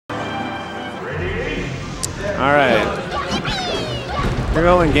All right. We're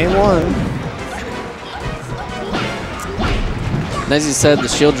going game 1. And as you said, the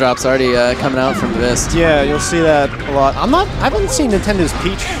shield drop's already coming out from Vist. Yeah, you'll see that a lot. I haven't seen Nintendude's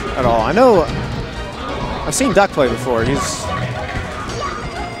Peach at all. I know I've seen Duck play before. He's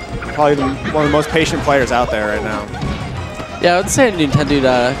probably one of the most patient players out there right now. Yeah, I would say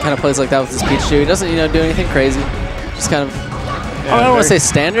Nintendude kind of plays like that with his Peach too. He doesn't, do anything crazy. Just kind of, Yeah, I don't want to say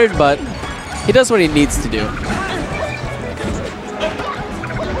standard, but he does what he needs to do.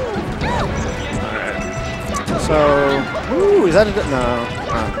 So, ooh, is that a no?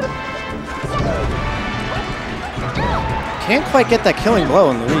 Can't quite get that killing blow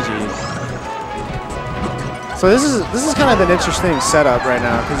on Luigi. So this is kind of an interesting setup right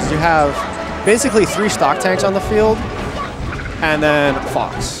now because you have basically 3 stock tanks on the field, and then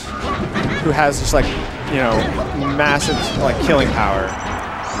Fox, who has just like massive like killing power.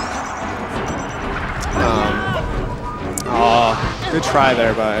 Oh, good try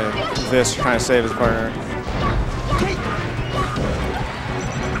there by Vist trying to save his partner.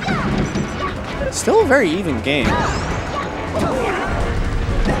 Still a very even game.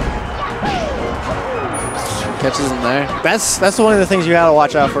 Catches him there. That's one of the things you gotta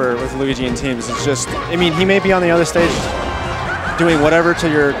watch out for with Luigi and teams. It's just, I mean, he may be on the other stage doing whatever to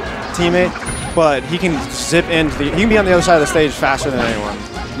your teammate, but he can zip into he can be on the other side of the stage faster than anyone.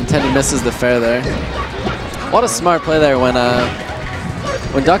 Nintendo misses the fair there. What a smart play there when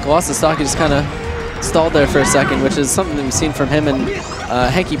Duck lost the stock, he just kind of stalled there for a second, which is something that we've seen from him and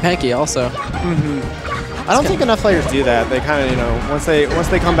Hanky Panky also. I don't think enough players do that. They kind of, once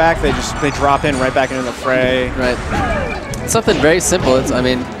they come back, they drop in right back into the fray. Right. It's something very simple. It's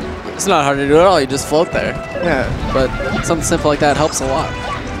not hard to do at all. You just float there. Yeah. But something simple like that helps a lot.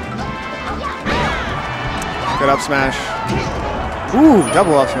 Good up smash. Ooh,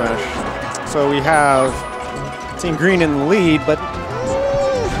 double up smash. So we have Team Green in the lead, but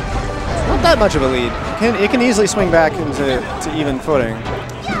not that much of a lead. It can easily swing back into even footing.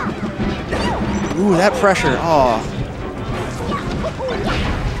 Ooh, that pressure. Oh.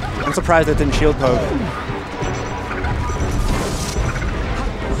 I'm surprised it didn't shield poke.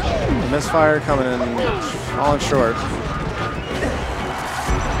 Misfire coming in, falling short.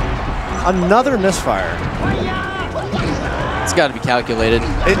 Another misfire. It's got to be calculated.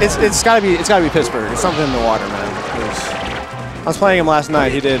 It's got to be Pittsburgh. It's something in the water, man. I was playing him last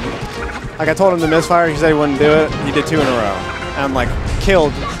night. He did, like I told him to misfire. He said he wouldn't do it. He did 2 in a row. And I'm like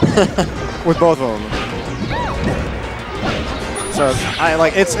killed with both of them. So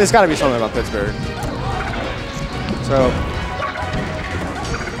it's got to be something about Pittsburgh. So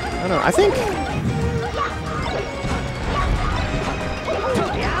I don't know. I think.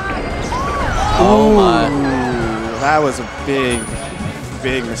 Oh my! That was a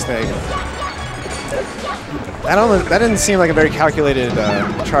big mistake. That didn't seem like a very calculated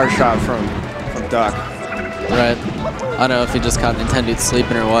charge shot from Duck. Right. I don't know if he just caught Nintendude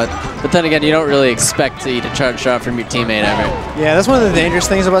sleeping or what. But then again, you don't really expect to eat a charge shot from your teammate ever. Yeah, that's one of the dangerous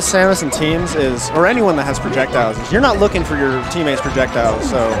things about Samus and teams or anyone that has projectiles, is you're not looking for your teammates' projectiles,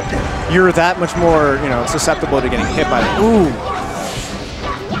 so you're that much more, susceptible to getting hit by them. Ooh.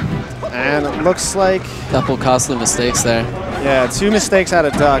 And it looks like... Couple costly mistakes there. Yeah, 2 mistakes out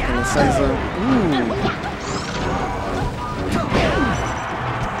of Duck, and it sends them... Ooh.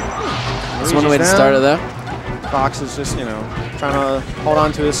 That's one way to start it, though. Fox is just, trying to hold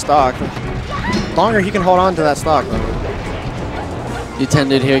on to his stock. The longer he can hold on to that stock, though.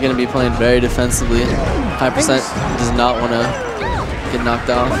 Nintendude here going to be playing very defensively. High percent does not want to get knocked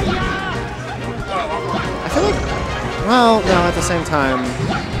off. I feel like, well, no, at the same time,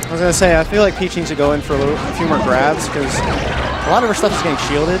 I was going to say, I feel like Peach needs to go in for a few more grabs because a lot of her stuff is getting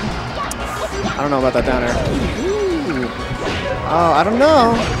shielded. I don't know about that down air. Ooh. Oh, I don't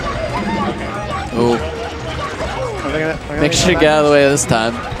know. Ooh. Make sure you get out of the way this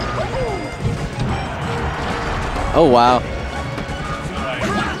time. Oh, wow.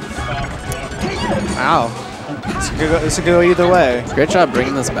 Wow. This could go either way. Great job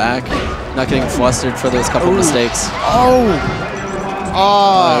bringing this back. Not getting flustered for those couple mistakes. Oh!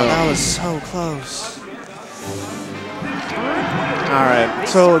 Oh, that was so close. All right.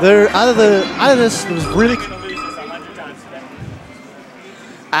 So there, out of this, it was really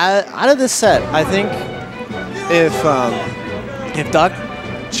out of this set. I think if Duck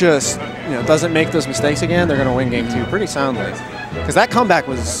just doesn't make those mistakes again, they're gonna win game 2 pretty soundly. Because that comeback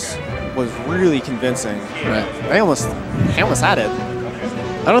was really convincing. Right. They almost had it.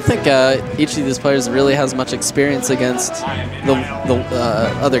 I don't think each of these players really has much experience against the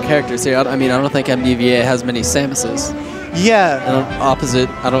other characters here. I mean, I don't think MDVA has many Samuses. Yeah. Opposite,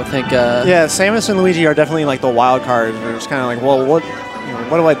 I don't think. Yeah, Samus and Luigi are definitely like the wild cards. They're just kind of like, well, what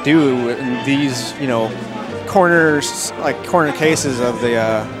do I do in these, corner cases of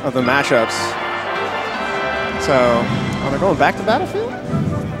the matchups? So, are they going back to Battlefield?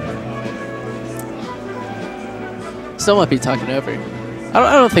 Still might be talking over.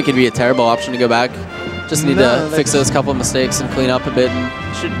 I don't think it'd be a terrible option to go back. Just need to fix those couple of mistakes and clean up a bit, and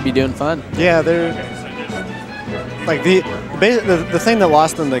should be doing fine. Yeah, they're like the thing that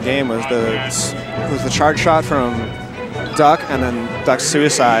lost them the game was the charge shot from Duck and then Duck's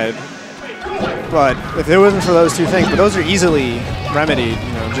suicide. But if it wasn't for those two things, but those are easily remedied.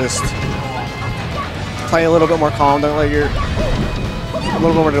 Just play a little bit more calm. Don't let a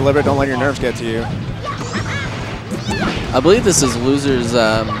little more deliberate. Don't let your nerves get to you. I believe this is losers.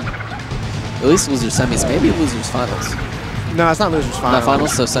 At least losers semis, maybe losers finals. No, it's not losers finals. Not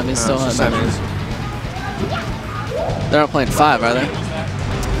finals, so semis still. Semis. They're not playing 5, are they?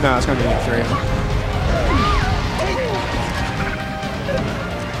 No, it's going to be 3.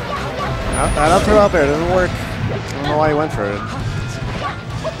 That up throw up air doesn't work. I don't know why he went for it.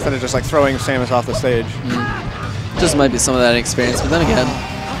 Instead of just like throwing Samus off the stage. Just might be some of that experience, but then again,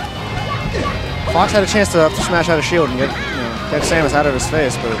 Fox had a chance to smash out a shield and get Samus out of his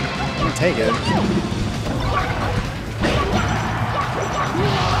face, but he didn't take it.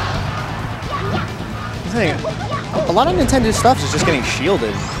 The thing, a lot of Nintendude stuff is just getting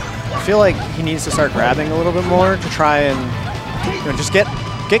shielded. I feel like he needs to start grabbing a little bit more to try and just get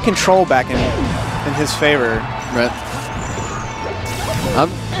control back in his favor. Right. No.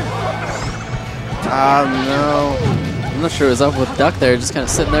 I'm not sure what was up with Duck there, just kind of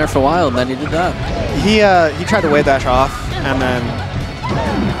sitting there for a while, and then he did that. He tried to wave dash off, and then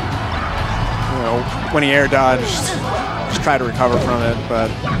when he air dodged, just tried to recover from it, but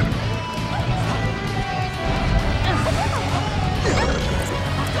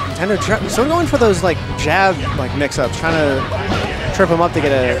Nintendo still going for those like jab mix-ups, trying to trip him up to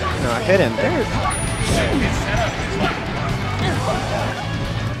get a hit in there.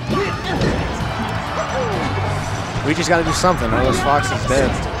 Luigi's got to do something, or else Fox is dead.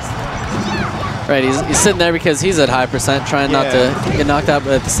 Right, he's sitting there because he's at high percent, trying not to get knocked out,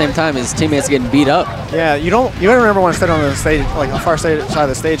 but at the same time, his teammates are getting beat up. Yeah, you don't ever want to sit on the stage, like the far side of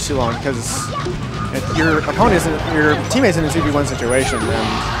the stage, too long, because your opponent your teammate's in a 2v1 situation.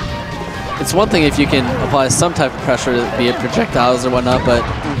 And it's one thing if you can apply some type of pressure, be it projectiles or whatnot, but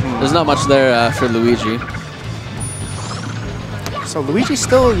there's not much there for Luigi. So Luigi's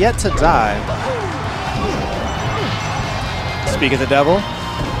still yet to die. Speak of the devil.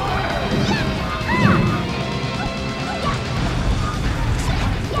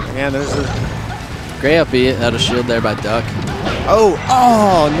 Again, there's a great up B out of shield there by Duck. Oh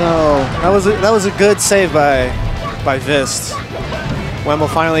no! That was a good save by Vist. Wembo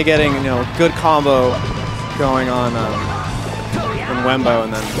finally getting good combo going on in Wembo,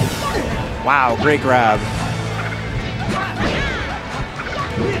 and then wow, great grab.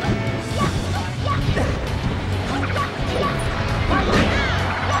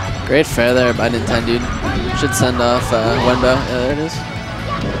 Great fair there by Nintendude. Should send off Wenbo. Yeah, there it is.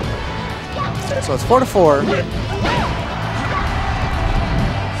 So it's 4-4.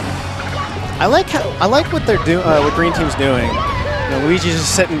 I like what they're doing. What Green Team's doing. Luigi's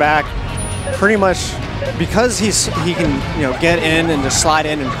just sitting back, pretty much because he can get in and just slide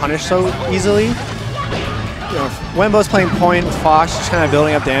in and punish so easily. Wembo's playing point with Fox, just kind of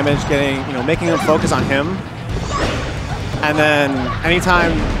building up damage, making them focus on him, and then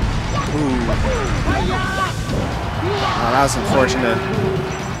anytime. Ooh. Oh, that was unfortunate.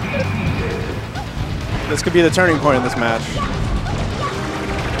 This could be the turning point in this match.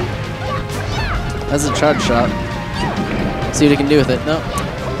 That's a charge shot. See what he can do with it. No.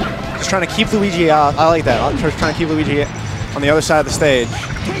 Just trying to keep Luigi out. I like that. I'm just trying to keep Luigi on the other side of the stage.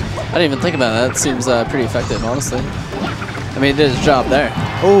 I didn't even think about that. That seems pretty effective, honestly. I mean, he did his job there.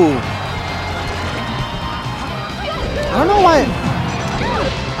 Ooh. I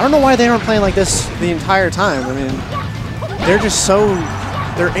don't know why they aren't playing like this the entire time. I mean, they're just so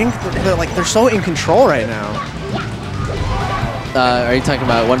they're so in control right now. Are you talking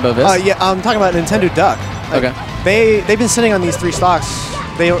about Wenbo Vist? Yeah, I'm talking about Nintendude Duck. Okay. They've been sitting on these 3 stocks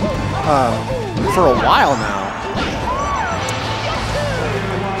for a while now,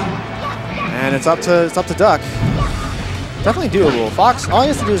 and it's up to Duck. Definitely doable. Fox. All he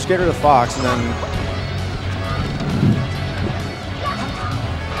has to do is get rid of Fox, and then.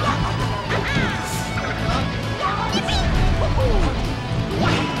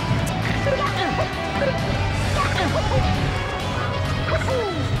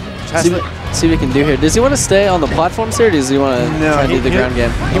 See what we can do here. Does he want to stay on the platforms here, or does he want to try and do the ground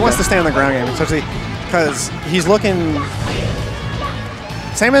game? He wants to stay on the ground game, especially because he's looking...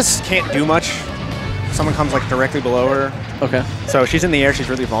 Samus can't do much. Someone comes like directly below her. Okay. So she's in the air, she's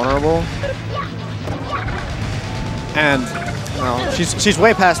really vulnerable. And she's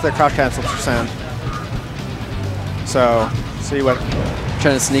way past the crouch cancel percent. So, see what...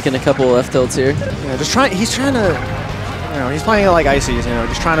 Trying to sneak in a couple F tilts here. Yeah, he's trying to... he's playing it like ices,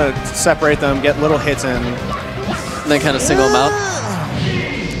 just trying to separate them, get little hits in. And then kind of single them out.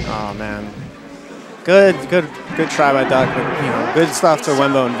 Oh, man. Good try by Duck, but, good stuff to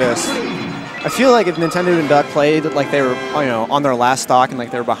Wenbo and Vist. I feel like if Nintendude and Duck played like they were, on their last stock and like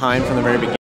they were behind from the very beginning,